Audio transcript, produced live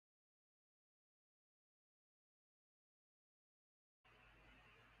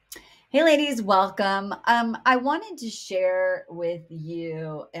Hey, ladies, welcome. I wanted to share with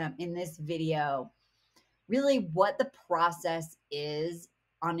you in this video really what the process is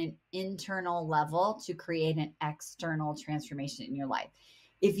on an internal level to create an external transformation in your life.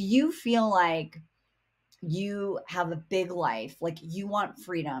 If you feel like you have a big life, like you want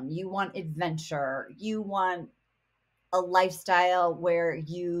freedom, you want adventure, you want a lifestyle where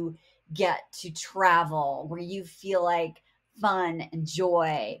you get to travel, where you feel like fun and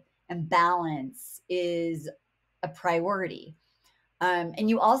joy and balance is a priority. And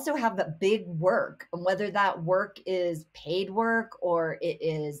you also have a big work, and whether that work is paid work or it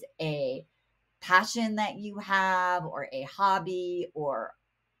is a passion that you have or a hobby or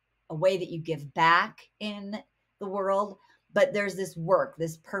a way that you give back in the world. But there's this work,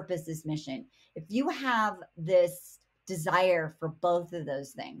 this purpose, this mission. If you have this desire for both of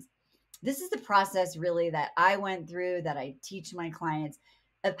those things, this is the process really that I went through, that I teach my clients,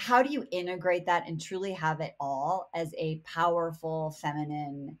 of how do you integrate that and truly have it all as a powerful,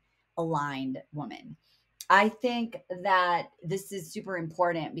 feminine, aligned woman. I think that this is super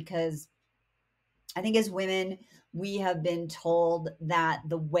important because I think as women, we have been told that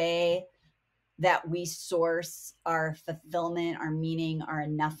the way that we source our fulfillment, our meaning, our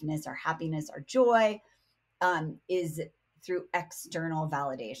enoughness, our happiness, our joy is through external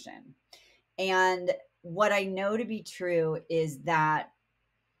validation. And what I know to be true is that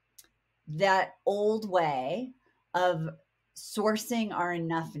that old way of sourcing our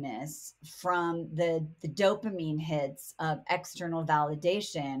enoughness from the dopamine hits of external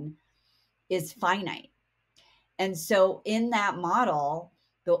validation is finite. And so in that model,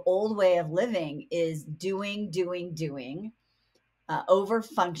 the old way of living is doing, over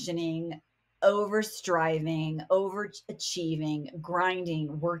functioning, over striving, over achieving,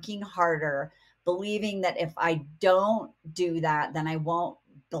 grinding, working harder, believing that if I don't do that, then I won't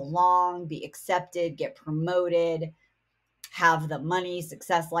belong, be accepted, get promoted, have the money,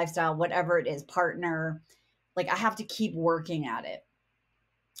 success, lifestyle, whatever it is, partner. Like I have to keep working at it.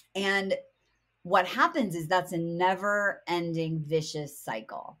 And what happens is that's a never ending vicious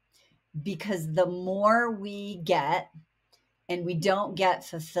cycle, because the more we get and we don't get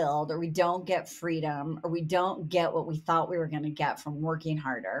fulfilled, or we don't get freedom, or we don't get what we thought we were going to get from working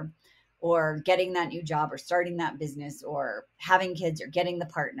harder or getting that new job or starting that business or having kids or getting the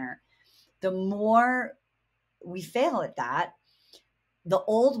partner, the more we fail at that. The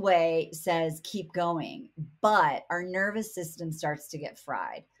old way says keep going, but our nervous system starts to get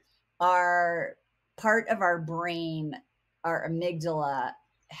fried. Our part of our brain, our amygdala,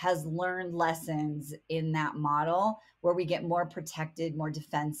 has learned lessons in that model where we get more protected, more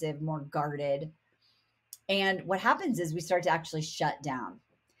defensive, more guarded. And what happens is we start to actually shut down.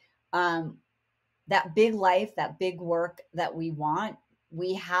 That big life, that big work that we want,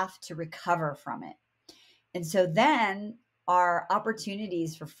 we have to recover from it. And so then our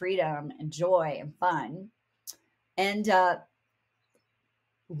opportunities for freedom and joy and fun end up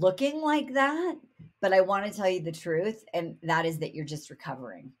looking like that. But I want to tell you the truth, and that is that you're just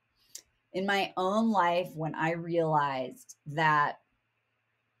recovering. In my own life, when I realized that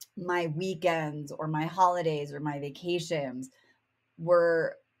my weekends or my holidays or my vacations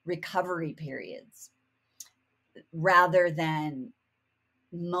were recovery periods rather than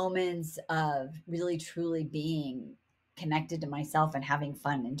moments of really truly being connected to myself and having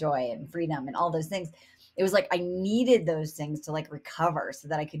fun and joy and freedom and all those things, it was like I needed those things to like recover so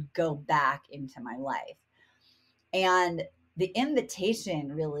that I could go back into my life. And the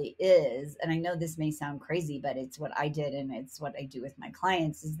invitation really is, and I know this may sound crazy, but it's what I did and it's what I do with my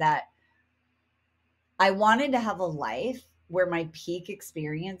clients, is that I wanted to have a life where my peak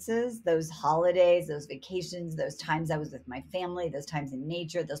experiences, those holidays, those vacations, those times I was with my family, those times in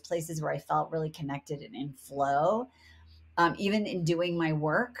nature, those places where I felt really connected and in flow, even in doing my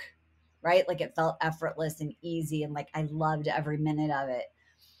work, right? Like it felt effortless and easy and like I loved every minute of it.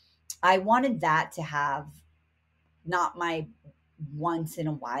 I wanted that to have not my once in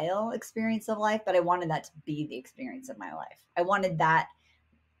a while experience of life, but I wanted that to be the experience of my life. I wanted that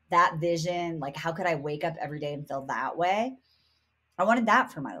vision, like how could I wake up every day and feel that way? I wanted that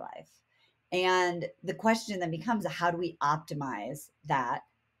for my life. And the question then becomes, how do we optimize that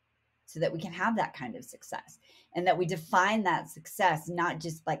so that we can have that kind of success, and that we define that success not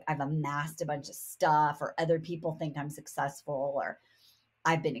just like I've amassed a bunch of stuff or other people think I'm successful or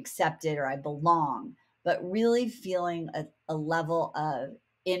I've been accepted or I belong, but really feeling a level of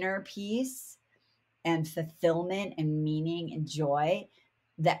inner peace and fulfillment and meaning and joy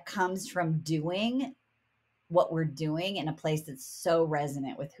that comes from doing what we're doing in a place that's so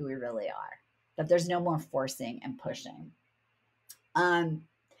resonant with who we really are, that there's no more forcing and pushing.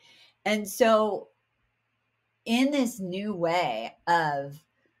 And so in this new way of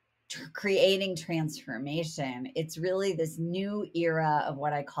creating transformation, it's really this new era of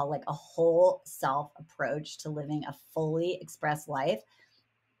what I call like a whole self approach to living a fully expressed life,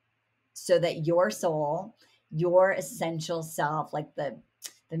 so that your soul, your essential self, like the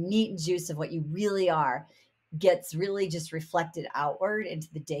meat and juice of what you really are, gets really just reflected outward into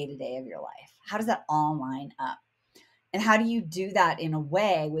the day-to-day of your life. How does that all line up? And how do you do that in a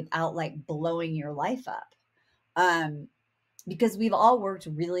way without like blowing your life up? Um, because we've all worked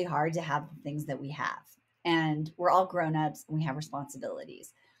really hard to have the things that we have. And we're all grown-ups and we have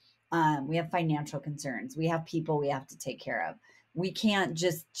responsibilities. We have financial concerns. We have people we have to take care of. We can't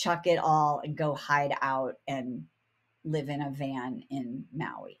just chuck it all and go hide out and live in a van in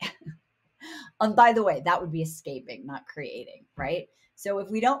Maui. By the way, that would be escaping, not creating, right? So if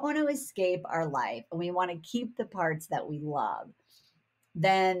we don't want to escape our life and we want to keep the parts that we love,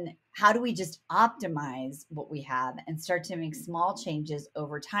 then how do we just optimize what we have and start to make small changes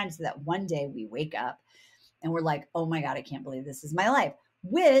over time so that one day we wake up and we're like, oh my God, I can't believe this is my life.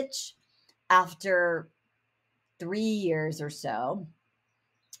 Which after 3 years or so,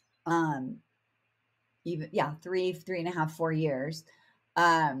 even, yeah, 3.5, 4 years,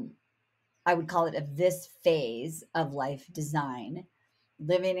 I would call it a this phase of life design,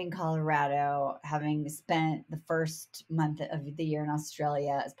 living in Colorado, having spent the first month of the year in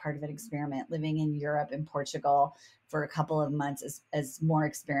Australia as part of an experiment, living in Europe and Portugal for a couple of months as more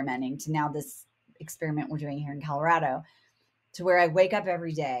experimenting, to now this experiment we're doing here in Colorado, to where I wake up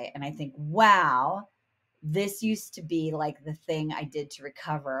every day and I think, wow, this used to be like the thing I did to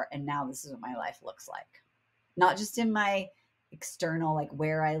recover. And now this is what my life looks like. Not just in my external, like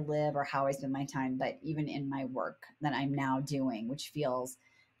where I live or how I spend my time, but even in my work that I'm now doing, which feels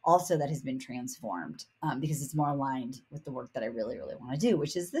also that has been transformed because it's more aligned with the work that I really, really want to do,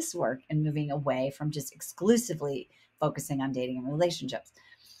 which is this work, and moving away from just exclusively focusing on dating and relationships.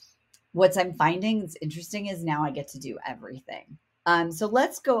 What I'm finding is interesting is now I get to do everything. So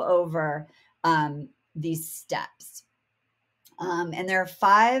let's go over these steps. And there are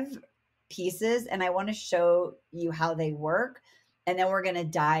 5 pieces, and I want to show you how they work. And then we're going to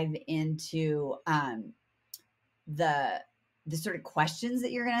dive into the sort of questions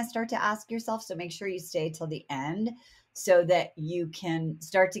that you're going to start to ask yourself. So make sure you stay till the end so that you can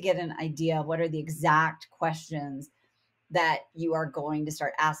start to get an idea of what are the exact questions that you are going to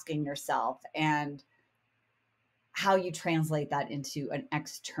start asking yourself and how you translate that into an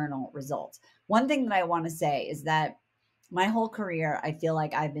external result. One thing that I want to say is that my whole career, I feel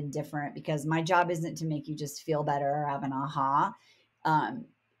like I've been different because my job isn't to make you just feel better or have an aha.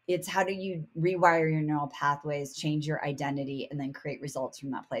 It's how do you rewire your neural pathways, change your identity, and then create results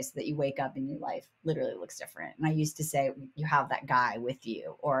from that place so that you wake up and your life literally looks different. And I used to say, you have that guy with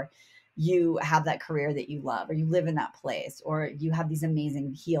you, or you have that career that you love, or you live in that place, or you have these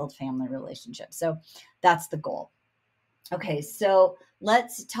amazing healed family relationships. So that's the goal. Okay, so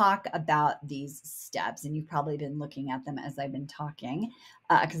let's talk about these steps. And you've probably been looking at them as I've been talking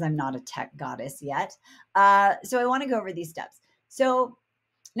because I'm not a tech goddess yet. So I want to go over these steps. So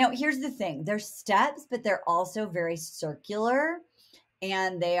now here's the thing. They're steps, but they're also very circular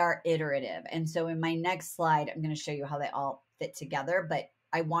and they are iterative. And so in my next slide, I'm going to show you how they all fit together. But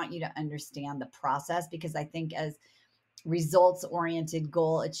I want you to understand the process because I think as results oriented,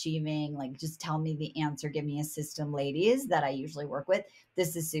 goal achieving, like just tell me the answer, give me a system ladies that I usually work with,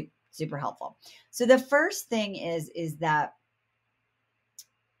 this is super helpful. So the first thing is that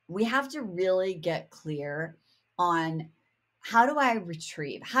we have to really get clear on how do I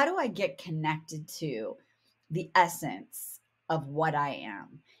retrieve, how do I get connected to the essence of what I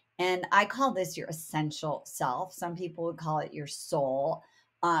am. And I call this your essential self. Some people would call it your soul.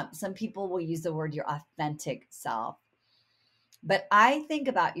 Some people will use the word your authentic self. But I think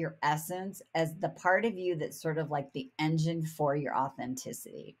about your essence as the part of you that's sort of like the engine for your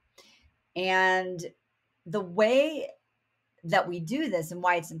authenticity. And the way that we do this and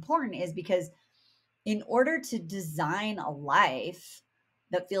why it's important is because in order to design a life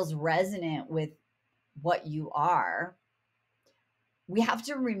that feels resonant with what you are, we have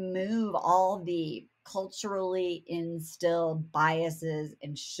to remove all the culturally instilled biases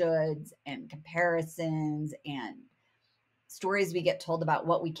and shoulds and comparisons and stories we get told about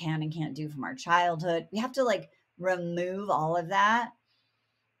what we can and can't do from our childhood. We have to like remove all of that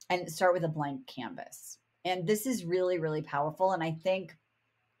and start with a blank canvas. And this is really, really powerful. And I think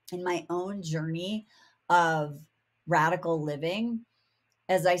in my own journey of radical living,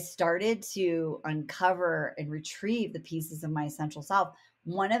 as I started to uncover and retrieve the pieces of my essential self,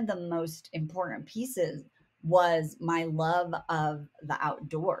 one of the most important pieces was my love of the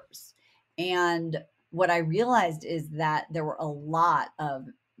outdoors. And what I realized is that there were a lot of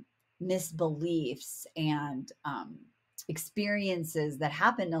misbeliefs and experiences that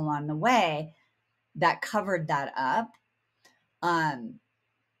happened along the way that covered that up. Um,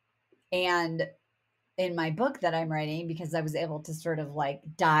 and in my book that I'm writing, because I was able to sort of like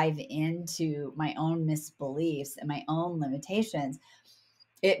dive into my own misbeliefs and my own limitations,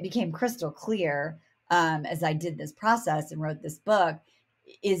 it became crystal clear as I did this process and wrote this book,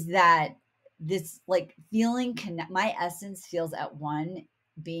 is that this like feeling my essence feels at one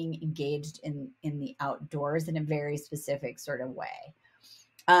being engaged in the outdoors in a very specific sort of way.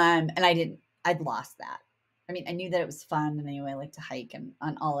 And I'd lost that. I mean, I knew that it was fun and I knew I like to hike and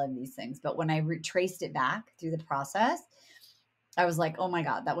on all of these things. But when I traced it back through the process, I was like, oh my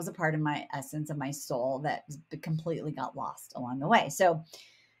God, that was a part of my essence of my soul that completely got lost along the way. So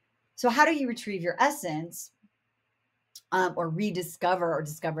how do you retrieve your essence or rediscover or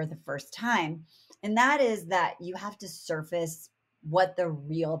discover the first time? And that is that you have to surface what the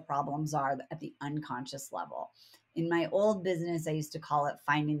real problems are at the unconscious level. In my old business, I used to call it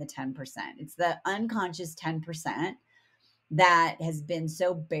finding the 10%. It's the unconscious 10% that has been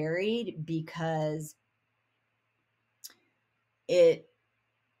so buried because it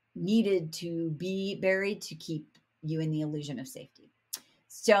needed to be buried to keep you in the illusion of safety.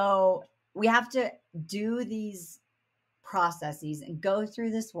 So we have to do these processes and go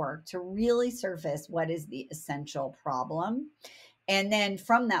through this work to really surface what is the essential problem. And then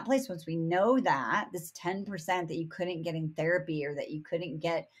from that place, once we know that this 10% that you couldn't get in therapy or that you couldn't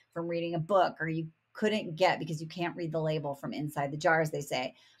get from reading a book or you couldn't get because you can't read the label from inside the jar, as they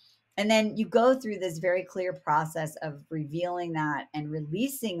say. And then you go through this very clear process of revealing that and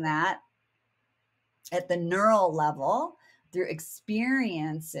releasing that at the neural level through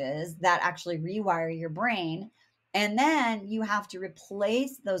experiences that actually rewire your brain. And then you have to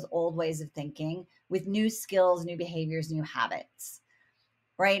replace those old ways of thinking with new skills, new behaviors, new habits,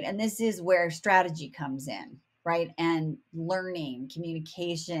 right? And this is where strategy comes in, right? And learning,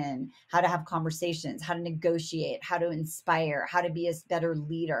 communication, how to have conversations, how to negotiate, how to inspire, how to be a better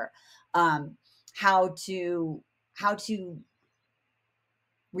leader, how to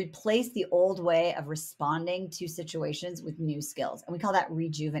replace the old way of responding to situations with new skills. And we call that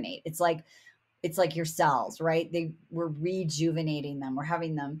rejuvenate. It's like your cells, right? We're rejuvenating them. We're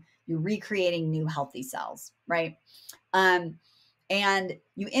having them, you're recreating new healthy cells, right? And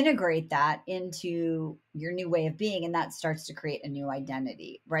you integrate that into your new way of being, and that starts to create a new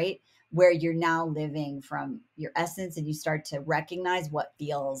identity, right? Where you're now living from your essence and you start to recognize what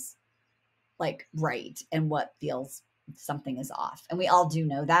feels like right and what feels something is off. And we all do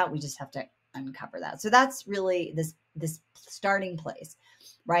know that. We just have to uncover that. So that's really this starting place,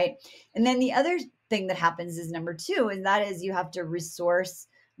 right? And then the other thing that happens is number 2, and that is you have to resource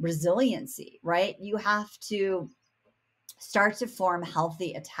resiliency, right? You have to start to form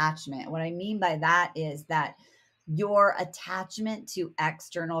healthy attachment. What I mean by that is that your attachment to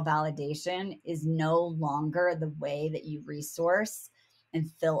external validation is no longer the way that you resource and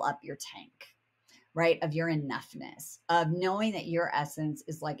fill up your tank, right? Of your enoughness, of knowing that your essence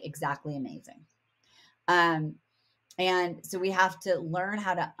is like exactly amazing. And so we have to learn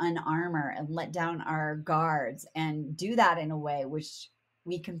how to unarmor and let down our guards and do that in a way which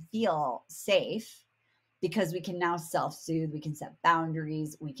we can feel safe, because we can now self-soothe, we can set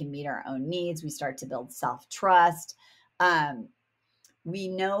boundaries, we can meet our own needs, we start to build self-trust. We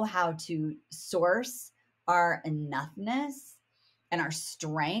know how to source our enoughness and our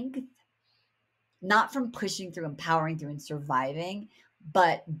strength, not from pushing through, empowering through, and surviving,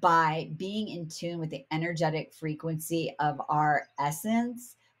 but by being in tune with the energetic frequency of our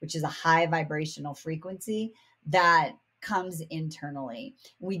essence, which is a high vibrational frequency that comes internally.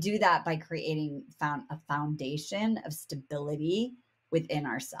 We do that by creating a foundation of stability within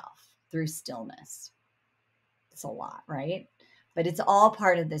ourselves through stillness. It's a lot, right? But it's all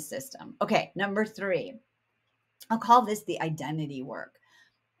part of this system. Okay, number 3, I'll call this the identity work.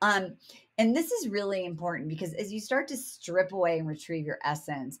 And this is really important because as you start to strip away and retrieve your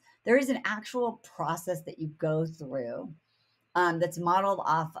essence, there is an actual process that you go through that's modeled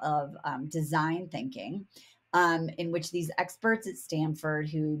off of design thinking, in which these experts at Stanford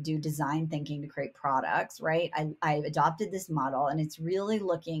who do design thinking to create products, right? I adopted this model, and it's really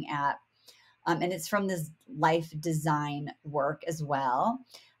looking at, and it's from this life design work as well,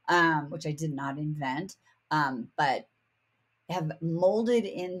 which I did not invent, but have molded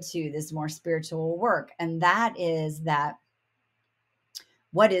into this more spiritual work. And that is that,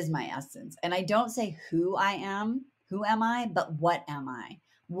 what is my essence? And I don't say who I am, who am I, but what am I?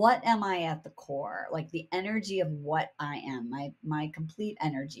 What am I at the core? Like the energy of what I am, my complete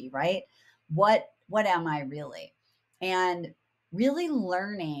energy, right? What am I really? And really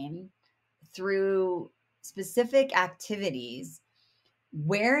learning through specific activities,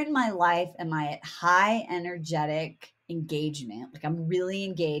 where in my life am I at high energetic engagement? Like I'm really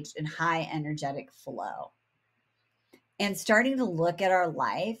engaged in high energetic flow, and starting to look at our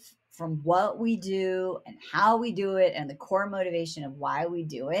life from what we do and how we do it and the core motivation of why we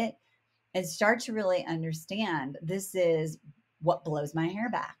do it, and start to really understand this is what blows my hair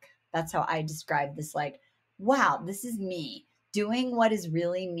back. That's how I describe this. Like, wow, this is me doing what is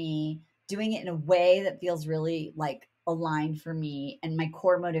really me, doing it in a way that feels really like aligned for me. And my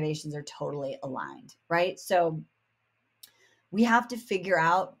core motivations are totally aligned, right? So we have to figure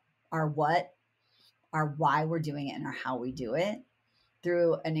out our what, our why we're doing it, and our how we do it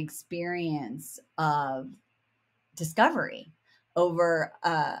through an experience of discovery over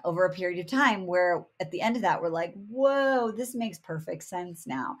a period of time, where at the end of that we're like, whoa, this makes perfect sense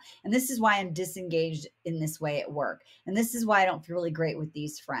now, and this is why I'm disengaged in this way at work, and this is why I don't feel really great with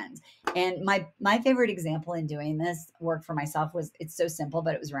these friends. And my favorite example in doing this work for myself was, it's so simple,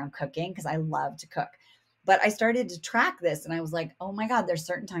 but it was around cooking, because I love to cook. But I started to track this and I was like, oh my god, there's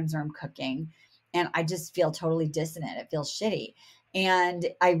certain times where I'm cooking and I just feel totally dissonant. It feels shitty. And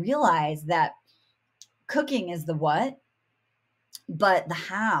I realized that cooking is the what, but the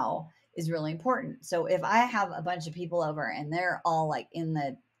how is really important. So if I have a bunch of people over and they're all like in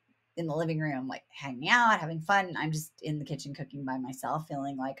the living room, like hanging out, having fun, and I'm just in the kitchen cooking by myself,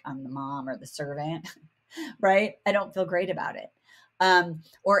 feeling like I'm the mom or the servant, right? I don't feel great about it.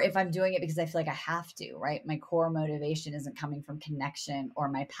 Or if I'm doing it because I feel like I have to, right? My core motivation isn't coming from connection or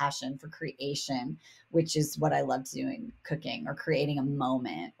my passion for creation, which is what I love doing, cooking or creating a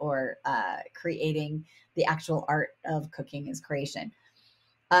moment, or creating the actual art of cooking is creation.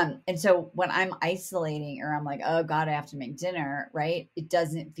 And so when I'm isolating, or I'm like, oh God, I have to make dinner, right? It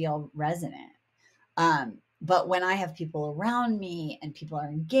doesn't feel resonant. But when I have people around me and people are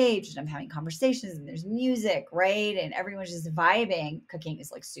engaged and I'm having conversations and there's music, right? And everyone's just vibing, cooking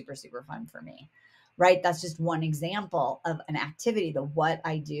is like super, super fun for me, right? That's just one example of an activity, the what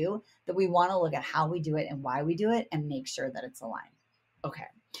I do, that we want to look at how we do it and why we do it and make sure that it's aligned. Okay.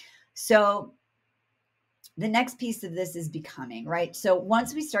 So the next piece of this is becoming, right? So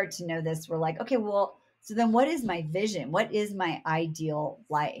once we start to know this, we're like, okay, well, so then what is my vision? What is my ideal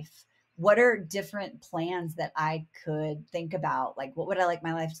life? What are different plans that I could think about? Like, what would I like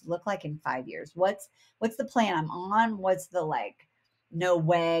my life to look like in 5 years? What's the plan I'm on? What's the like, no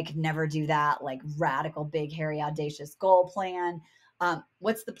way, I could never do that, like radical, big, hairy, audacious goal plan?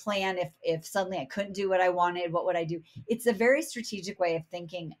 What's the plan if suddenly I couldn't do what I wanted? What would I do? It's a very strategic way of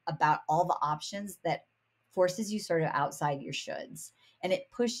thinking about all the options that forces you sort of outside your shoulds, and it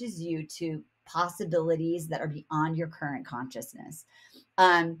pushes you to possibilities that are beyond your current consciousness.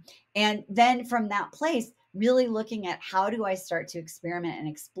 And then from that place, really looking at how do I start to experiment and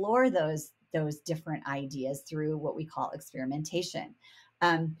explore those different ideas through what we call experimentation.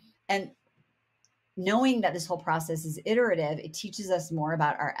 And knowing that this whole process is iterative, it teaches us more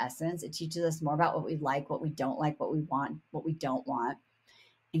about our essence. It teaches us more about what we like, what we don't like, what we want, what we don't want.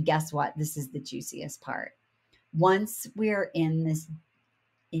 And guess what? This is the juiciest part. Once we're in this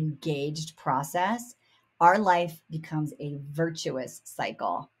engaged process, our life becomes a virtuous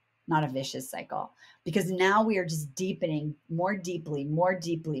cycle, not a vicious cycle, because now we are just deepening more deeply, more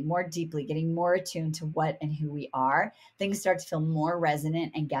deeply, more deeply, getting more attuned to what and who we are. Things start to feel more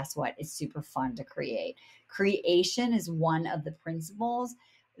resonant. And guess what? It's super fun to create. Creation is one of the principles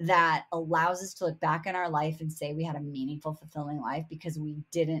that allows us to look back in our life and say we had a meaningful, fulfilling life because we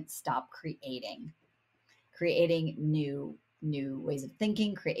didn't stop creating new ways of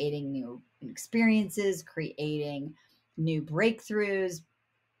thinking, creating new experiences, creating new breakthroughs.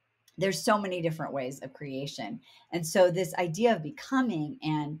 There's so many different ways of creation. And so this idea of becoming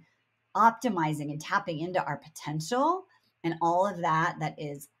and optimizing and tapping into our potential and all of that, that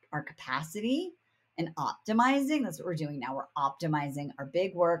is our capacity, and optimizing, that's what we're doing now. We're optimizing our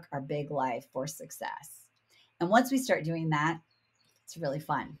big work, our big life for success. And once we start doing that, it's really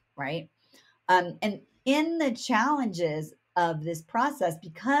fun, right? And in the challenges of this process,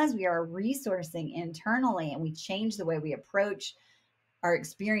 because we are resourcing internally and we change the way we approach our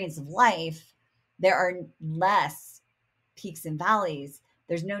experience of life, there are less peaks and valleys.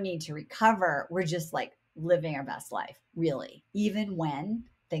 There's no need to recover. We're just like living our best life, really, even when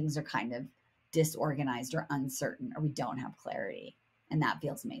things are kind of disorganized or uncertain or we don't have clarity. And that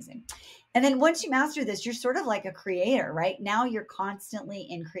feels amazing. And then once you master this, you're sort of like a creator, right? Now you're constantly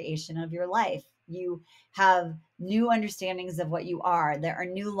in creation of your life. You have new understandings of what you are. There are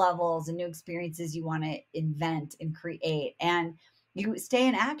new levels and new experiences you want to invent and create. And you stay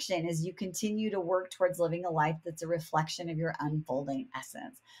in action as you continue to work towards living a life that's a reflection of your unfolding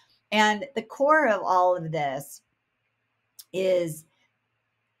essence. And the core of all of this is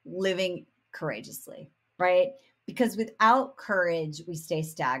living courageously, right? Because without courage, we stay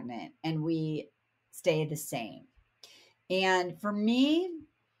stagnant and we stay the same. And for me,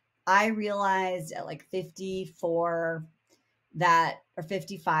 I realized at like 54 or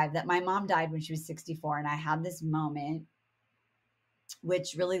 55 that my mom died when she was 64. And I had this moment,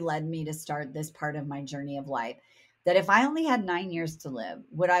 which really led me to start this part of my journey of life, that if I only had 9 years to live,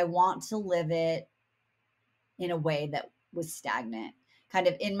 would I want to live it in a way that was stagnant, kind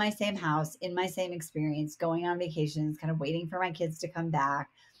of in my same house, in my same experience, going on vacations, kind of waiting for my kids to come back,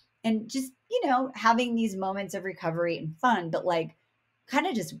 and just, having these moments of recovery and fun, but like kind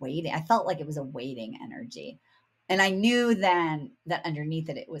of just waiting. I felt like it was a waiting energy. And I knew then that underneath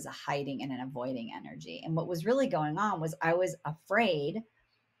it was a hiding and an avoiding energy. And what was really going on was I was afraid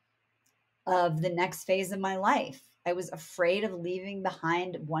of the next phase of my life. I was afraid of leaving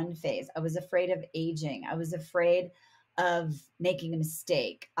behind one phase. I was afraid of aging. I was afraid of making a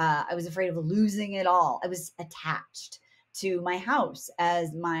mistake. I was afraid of losing it all. I was attached to my house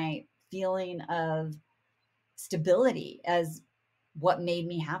as my feeling of stability, as what made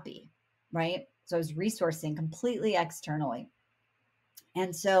me happy, right? So I was resourcing completely externally.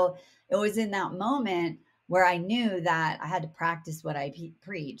 And so it was in that moment where I knew that I had to practice what I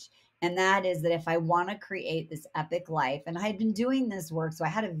preach. And that is that if I want to create this epic life, and I had been doing this work, so I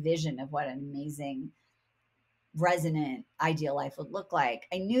had a vision of what an amazing, resonant, ideal life would look like.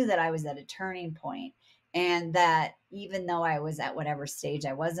 I knew that I was at a turning point, and that even though I was at whatever stage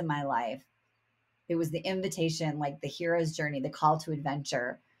I was in my life, it was the invitation, like the hero's journey, the call to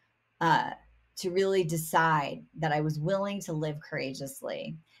adventure, to really decide that I was willing to live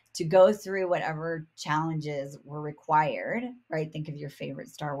courageously, to go through whatever challenges were required, right? Think of your favorite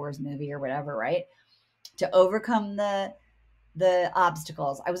Star Wars movie or whatever, right? To overcome the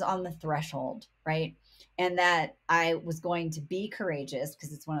obstacles. I was on the threshold, right? And that I was going to be courageous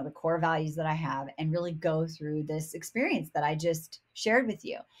because it's one of the core values that I have, and really go through this experience that I just shared with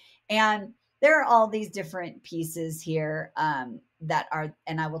you. And there are all these different pieces here that are,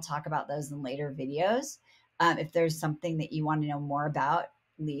 and I will talk about those in later videos. If there's something that you want to know more about,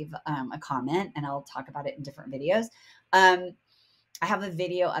 leave a comment and I'll talk about it in different videos. I have a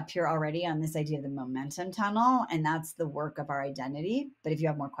video up here already on this idea of the momentum tunnel, and that's the work of our identity. But if you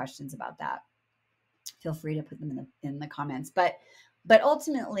have more questions about that, feel free to put them in the comments. But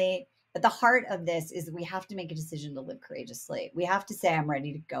ultimately, at the heart of this is we have to make a decision to live courageously. We have to say, I'm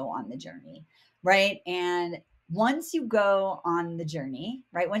ready to go on the journey, right? And once you go on the journey,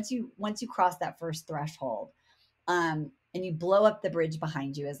 right? Once you cross that first threshold, and you blow up the bridge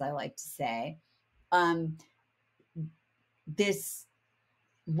behind you, as I like to say, this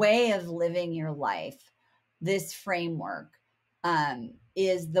way of living your life, this framework,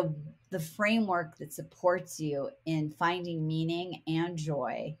 is the framework that supports you in finding meaning and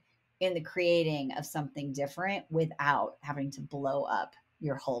joy in the creating of something different without having to blow up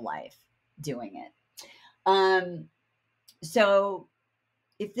your whole life doing it. So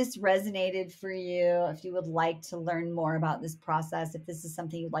if this resonated for you, if you would like to learn more about this process, if this is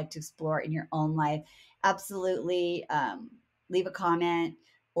something you'd like to explore in your own life, absolutely leave a comment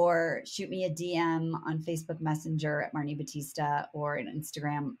or shoot me a DM on Facebook Messenger at Marni Battista, or on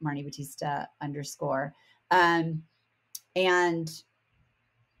Instagram, Marni Battista _ and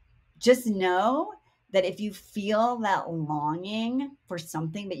just know that if you feel that longing for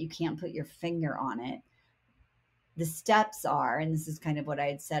something, but you can't put your finger on it, the steps are, and this is kind of what I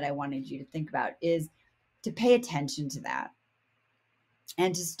had said I wanted you to think about, is to pay attention to that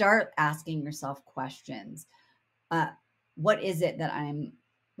and to start asking yourself questions. What is it that I'm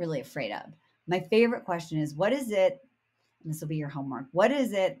really afraid of? My favorite question is, what is it, and this will be your homework, what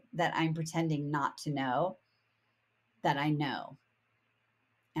is it that I'm pretending not to know that I know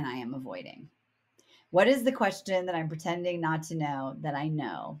and I am avoiding? What is the question that I'm pretending not to know that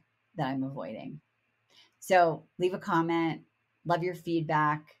I'm avoiding? So leave a comment, love your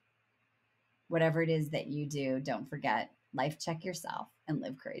feedback. Whatever it is that you do, don't forget, life check yourself and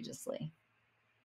live courageously.